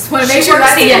 Just want to make sure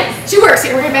works that's here. She works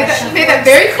here. We're gonna make that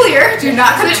very clear. Do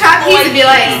not come to trapeze and be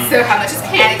like, so how much is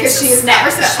Kaylee? Because she is not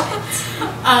for sale.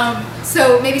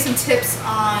 So maybe some tips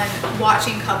on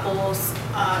watching couples,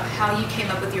 how you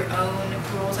came up with your own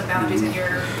rules and boundaries in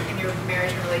your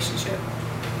marriage and relationship.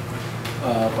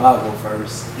 I'll go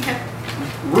first. Okay.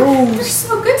 They're Rules.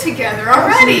 so good together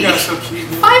already. You guys so cute.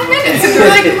 5 minutes and they're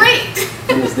like great.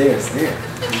 When it's there, it's there.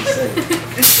 What do you say?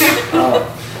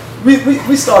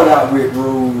 We started out with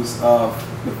rules.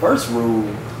 The first rule,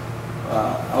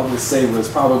 I would say, was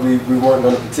probably we weren't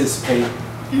going to participate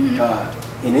in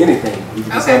anything. We were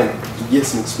just going to get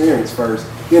some experience first.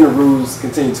 Then the rules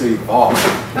continue to evolve.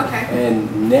 Okay.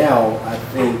 And now I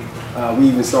think we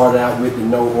even started out with the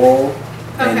no oral,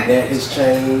 and that has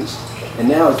changed. And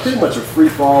now it's pretty much a free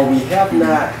fall. We have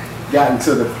not gotten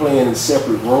to the playing in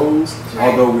separate rooms,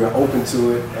 although we are open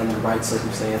to it under the right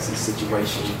circumstances,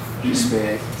 situation,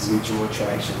 respect, mutual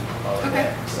attraction, all of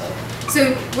that.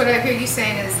 So what I hear you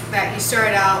saying is that you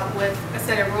started out with a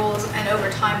set of rules and over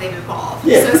time they've evolved.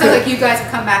 Yeah. So it sounds like you guys have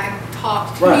come back and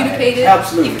talked, communicated.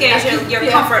 Absolutely. You gauge your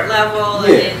comfort level.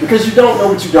 Yeah, And because you don't know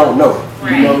what you don't know.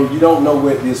 Right. You don't know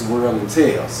what this world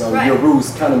entails. So your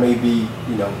rules kind of may be,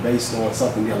 based on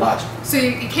something illogical. So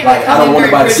you can't Like, I don't want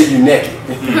anybody to see you naked.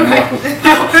 Don't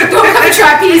come to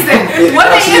trapeze then. One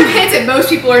day in pits and most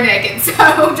people are naked. So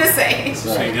I'm just saying.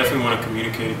 So you definitely want to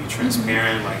communicate and be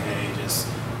transparent. Like, hey, just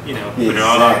put it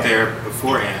all out there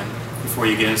beforehand before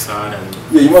you get inside. And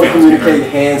you want to communicate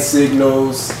hand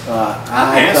signals,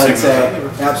 eye hand signals,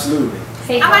 contact. Absolutely.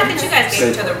 I like that you guys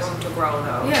gave each other room to grow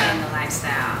though Yeah. in the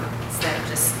lifestyle instead of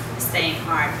just staying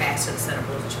hard fast to the set of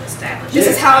rules that you established. This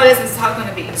is how it is. This is how it's going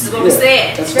to be. This is what we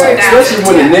said. That's Very right. Especially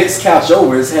when the next couch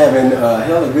over is having a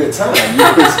hell of a good time.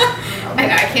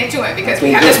 And I can't do it because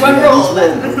we have this one rule.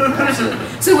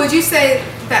 So would you say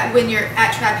that when you're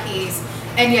at trapeze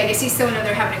and you see someone and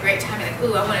they're having a great time, you're like,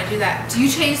 ooh, I want to do that. Do you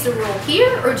change the rule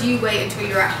here, or do you wait until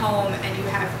you're at home and you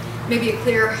have maybe a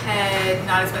clear head,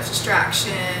 not as much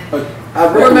distraction,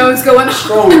 hormones going on? I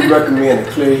strongly recommend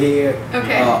a clear head.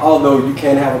 Okay. Although you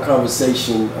can have a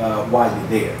conversation while you're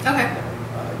there. Okay.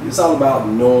 It's all about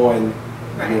knowing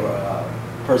Right. your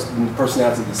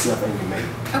personality of yourself and your mate.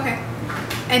 Okay.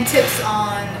 And tips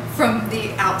on from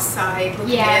the outside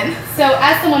looking in. So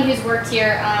as someone who's worked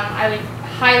here, I would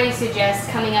highly suggest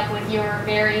coming up with your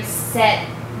very set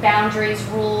boundaries,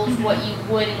 rules, what you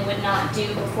would and would not do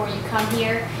before you come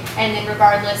here. And then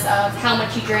regardless of how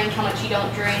much you drink, how much you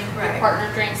don't drink, your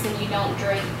partner drinks and you don't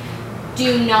drink,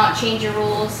 do not change your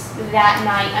rules that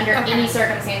night under any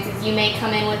circumstances. You may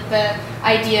come in with the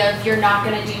idea of you're not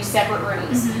going to do separate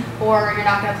rooms or you're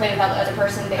not going to play without the other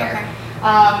person there.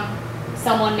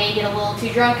 someone may get a little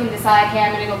too drunk and decide, hey,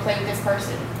 I'm going to go play with this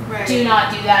person. Right. Do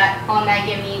not do that on that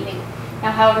given evening.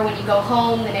 Now, however, when you go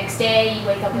home the next day, you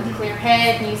wake up with a clear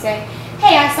head and you say,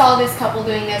 hey, I saw this couple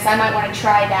doing this. I might want to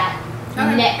try that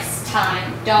next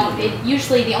time.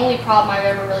 Usually the only problem I've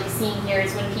ever really seen here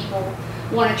is when people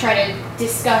want to try to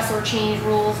discuss or change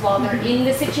rules while they're in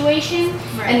the situation,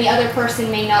 and the other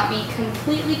person may not be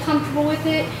completely comfortable with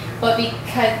it, but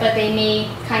they may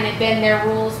kind of bend their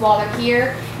rules while they're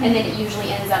here, and then it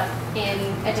usually ends up in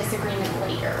a disagreement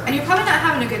later. And you're probably not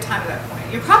having a good time at that point.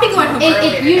 You're probably going home early.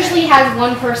 It usually has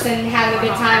one person having a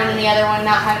good time and then the other one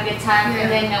not having a good time, and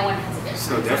then no one has a good time.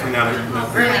 So definitely not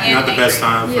the best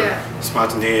time for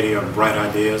spontaneity or bright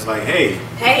ideas. Like, hey,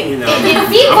 you know, it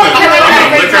seems like you're having a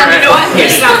great time.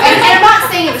 And I'm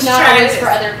not saying it's not always for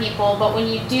other people, but when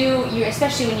you do,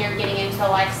 especially when you're getting into the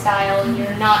lifestyle and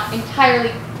you're not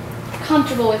entirely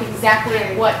comfortable with exactly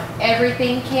what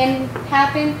everything can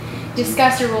happen,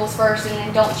 discuss your rules first and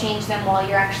then don't change them while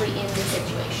you're actually in the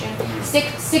situation.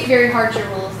 Stick very hard to your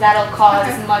rules. That'll cause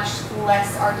much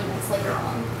less arguments later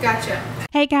on. Gotcha.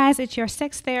 Hey guys, it's your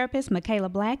sex therapist, Michaela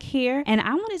Black here, and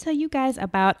I want to tell you guys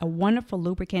about a wonderful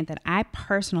lubricant that I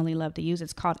personally love to use.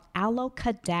 It's called Aloe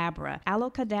Cadabra. Aloe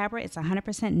Cadabra is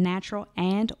 100% natural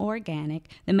and organic.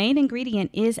 The main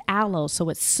ingredient is aloe, so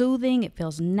it's soothing, it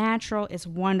feels natural, it's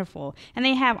wonderful. And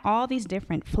they have all these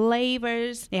different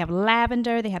flavors. They have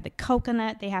lavender, they have the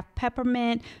coconut, they have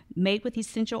peppermint, made with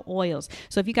essential oils.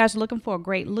 So if you guys are looking for a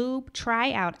great lube,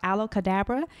 try out Aloe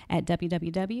Cadabra at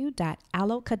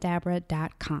www.aloecadabra.com.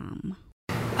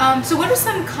 So what are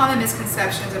some common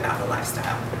misconceptions about the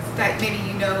lifestyle that maybe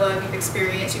you know of, you've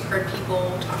experienced, you've heard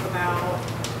people talk about?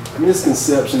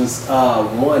 Misconceptions,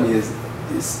 one is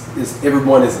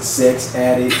everyone is a sex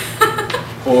addict.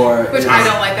 Which I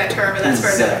don't like that term, but that's for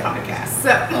another podcast.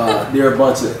 So. There are a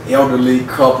bunch of elderly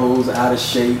couples out of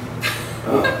shape.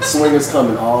 Swingers come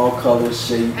in all colors,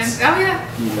 shapes.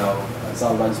 You know, it's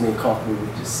all about just being comfortable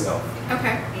with yourself.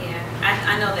 Okay. Yeah,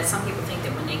 I know that some people think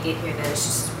that when they get here that it's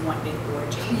just one big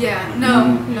orgy. Yeah,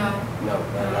 no, not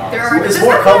at all. There's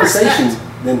more conversation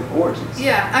than orgies.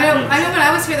 Yeah, I know when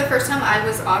I was here the first time, I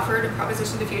was offered and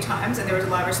propositioned a few times, and there was a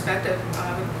lot of respect of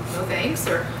no thanks,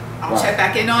 or I'll check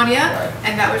back in on you,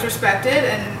 and that was respected.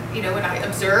 And you know, when I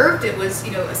observed, it was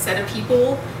a set of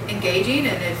people engaging,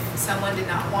 and if someone did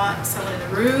not want someone in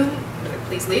the room,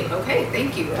 please leave. Okay,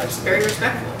 thank you. That's very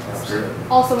respectful.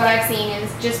 Also, what I've seen is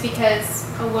just because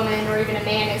a woman or even a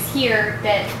man is here,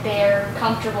 that they're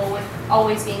comfortable with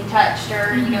always being touched,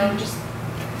 or just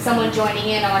someone joining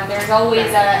in on. There's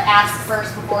always a ask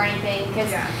first before anything,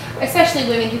 because especially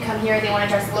women who come here, they want to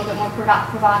dress a little bit more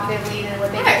provocatively than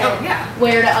what they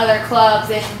wear to other clubs,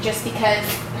 and just because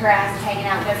her ass is hanging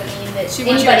out doesn't mean that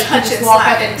anybody can just walk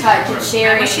up and touch and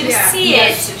share. I want you to see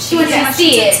it. She wants you to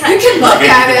see it. You can look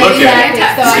at it. Exactly.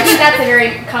 So I think that's a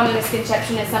very common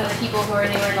misconception of some of the people who are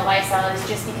newer in the lifestyle, is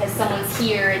just because someone's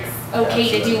here, it's okay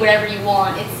to do whatever you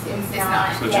want. It's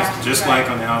not. So just like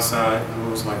on the outside,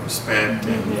 rules like respect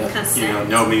and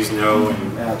no means no,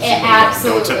 and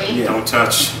absolutely don't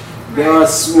touch. There are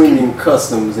swinging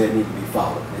customs that need to be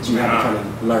followed that you have to kind of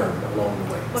learn along the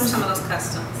way. What are some of those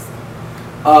customs?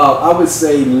 I would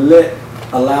say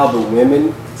allow the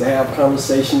women to have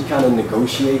conversation, kind of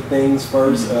negotiate things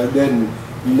first.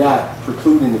 You're not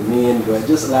precluding the men, but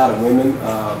just allow the women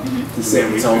to set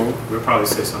the tone. We'll probably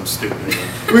say something stupid.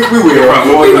 We will.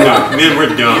 Men,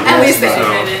 we're dumb. At least they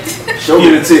show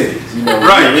me the titties.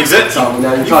 Right, exactly. So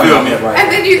now you're talking about that, right?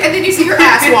 And then you see her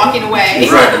ass walking away.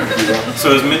 Right.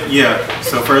 So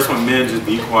So first one, men, just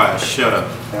be quiet, shut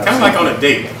up. Kind of like on a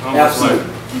date. Absolutely.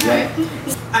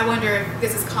 I wonder if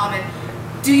this is common.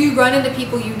 Do you run into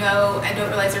people you know and don't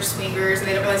realize they're swingers, and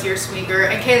they don't realize you're a swinger?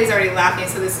 And Kaylee's already laughing,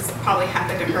 so this has probably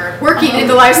happened to her working in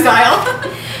the lifestyle.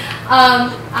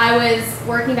 I was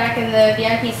working back in the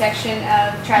VIP section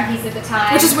of Trapeze at the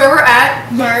time. Which is where we're at,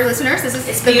 our listeners. This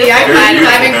is the beautiful. VIP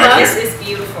diving club. This is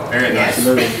beautiful. Very nice.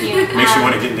 Thank you. Makes you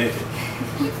want to get naked.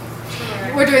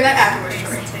 We're doing that afterwards.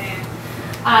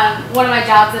 One of my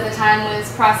jobs at the time was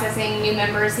processing new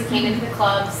members who came into the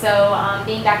club. So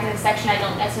being back in the section, I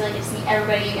don't necessarily get to meet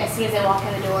everybody as soon as they walk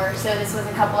in the door. So this was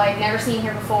a couple I'd never seen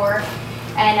here before.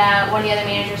 And one of the other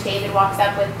managers, David, walks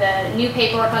up with the new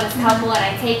paperwork on this couple, and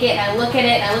I take it and I look at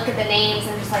it and I look at the names,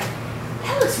 and I'm just like,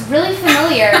 that looks really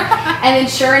familiar. And then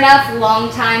sure enough,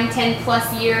 long-time,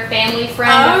 10-plus year family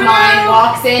friend of mine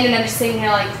walks in, and I'm just sitting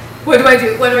there like, what do I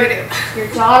do? What do I do? Your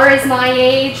daughter is my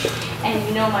age, and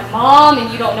you know my mom, and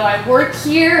you don't know I work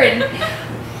here, and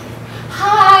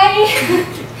hi.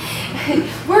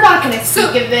 we're not going to speak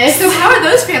of this. So how are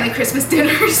those family Christmas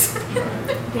dinners?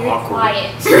 Very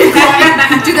quiet.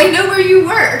 Do they know where you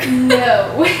work?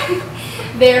 No.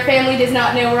 Their family does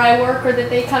not know where I work or that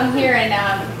they come here, and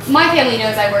my family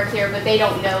knows I work here, but they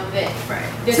don't know that. Right.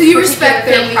 So you respect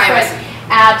their privacy.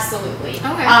 Absolutely.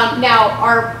 Okay. Now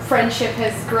our friendship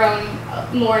has grown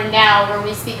more now, where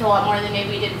we speak a lot more than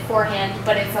maybe we did beforehand.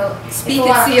 But it's a see a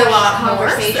lot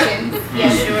conversation. Yeah,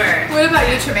 sure. What about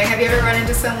you, Tremaine? Have you ever run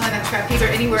into someone at Trapeze or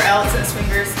anywhere else in a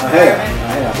swingers I environment?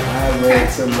 have. I ran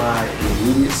into my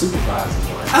immediate supervisor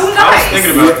once. Oh, I was nice.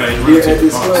 thinking about that. You Here were at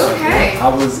this boss. club. Okay.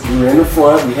 We were in the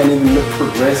front. We hadn't even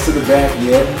progressed to the back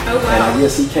yet. Oh, wow. And I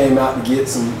guess he came out to get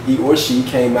he or she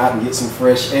came out and get some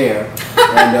fresh air,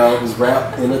 and it was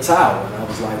wrapped in a towel. And I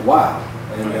was like, wow.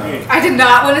 And I did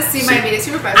not want to see my immediate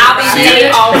supervisor. I'll be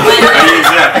late all winter.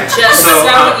 Exactly. Just so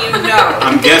you know.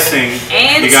 I'm guessing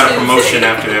And you got a Tuesday. promotion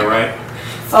after that, right?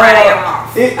 Friday I'm off.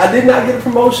 I did not get a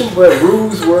promotion, but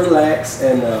rules were lax,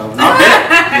 and I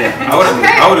bet. yeah. I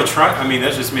would have tried. I mean,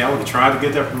 that's just me. I would have tried to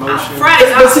get that promotion.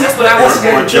 Friday But off. see, That's what I that's want.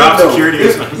 the Or thing, job though. security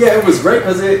or something. Yeah, it was great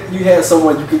because you had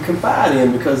someone you could confide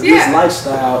in, because Yeah. this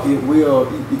lifestyle, it will.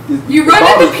 You run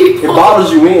into people. It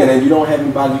bothers you in, and you don't have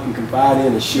anybody you can confide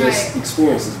in and share Right.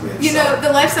 experiences with. You so. know, the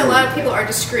lifestyle, a lot of people are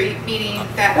discreet, meaning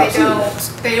that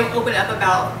they don't open up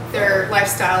about their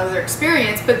lifestyle or their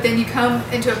experience, but then you come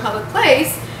into a public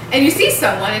place and you see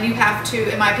someone and you have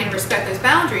to, in my opinion, respect those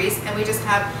boundaries, and we just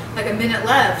have like a minute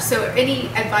left. So any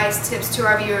advice, tips to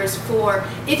our viewers for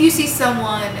if you see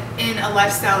someone in a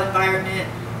lifestyle environment,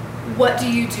 what do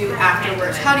you do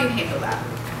afterwards? How do you handle that?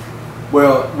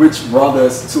 Well, which brought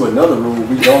us to another rule: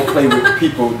 we don't play with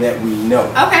people that we know.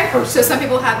 Okay, so personally. some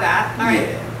people have that. All right.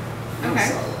 Yeah. Okay.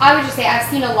 So, I would just say I've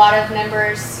seen a lot of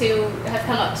members who have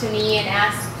come up to me and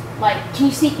asked, like, can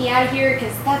you sneak me out of here?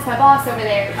 Because that's my boss over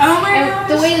there. Oh my And gosh.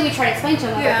 the way that we try to explain to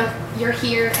them, like, Yeah. look, you're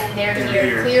here and they're They're here.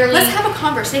 here. Clearly, Let's have a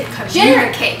conversation.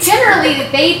 Communicate. generally,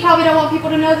 they probably don't want people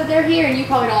to know that they're here, and you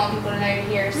probably don't want people to know you're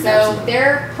here. So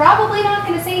they're probably not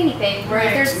going to say anything. Whereas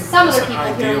Right. there's some That's other an people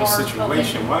who are ideal more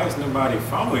situation. open. Why is nobody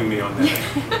following me on that?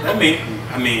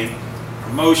 I mean,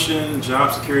 promotion,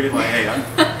 job security. Like, hey,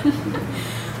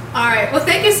 All right. Well,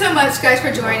 thank you so much, guys,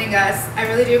 for joining us. I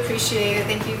really do appreciate it.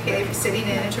 Thank you, Kaylee, for sitting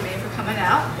in, and Tremaine for coming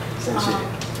out. same shit. I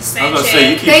was gonna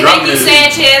say you keep Thank dropping you, it.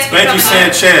 Sanchez. for Thank you, coming on.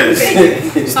 Sanchez.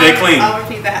 Stay clean. I'll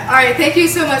repeat that. All right. Thank you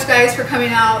so much, guys, for coming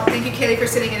out. Thank you, Kaylee, for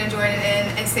sitting in and joining in,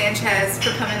 and Sanchez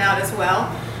for coming out as well.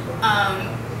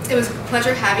 It was a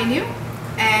pleasure having you.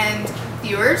 And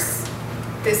viewers,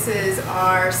 this is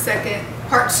our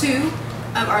part 2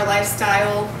 of our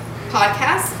lifestyle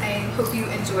podcast. I hope you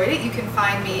enjoyed it. You can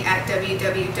find me at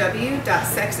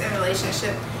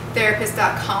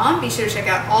www.sexandrelationshiptherapist.com. Be sure to check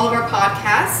out all of our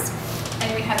podcasts.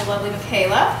 And we had a lovely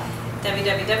Michaela.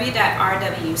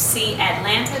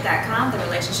 www.rwcatlanta.com, the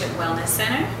Relationship Wellness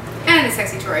Center. And the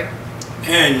Sexy Troy.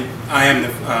 And I am the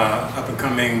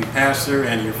up-and-coming pastor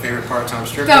and your favorite part-time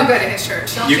stripper. Don't go to his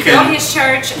church. Don't You you can- go to his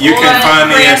church. You or can find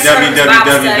me prayer at service,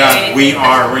 Bible study, anything like that.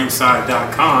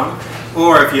 www.weareringside.com,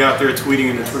 or if you're out there tweeting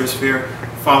in the Twitter sphere,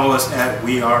 follow us at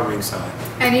We Are Ringside.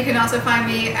 And you can also find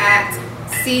me at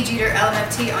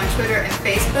CJeterLMFT on Twitter and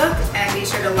Facebook. And be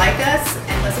sure to like us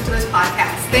and listen to those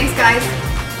podcasts. Thanks, guys.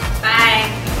 Bye.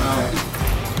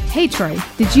 Hey Troy,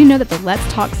 did you know that the Let's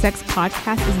Talk Sex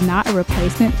podcast is not a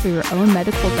replacement for your own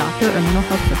medical doctor or mental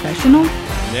health professional?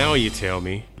 Now you tell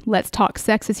me. Let's Talk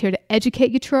Sex is here to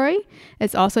educate you, Troy.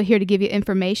 It's also here to give you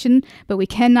information, but we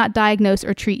cannot diagnose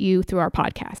or treat you through our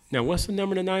podcast. Now, what's the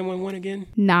number to 911 again?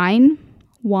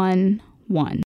 911.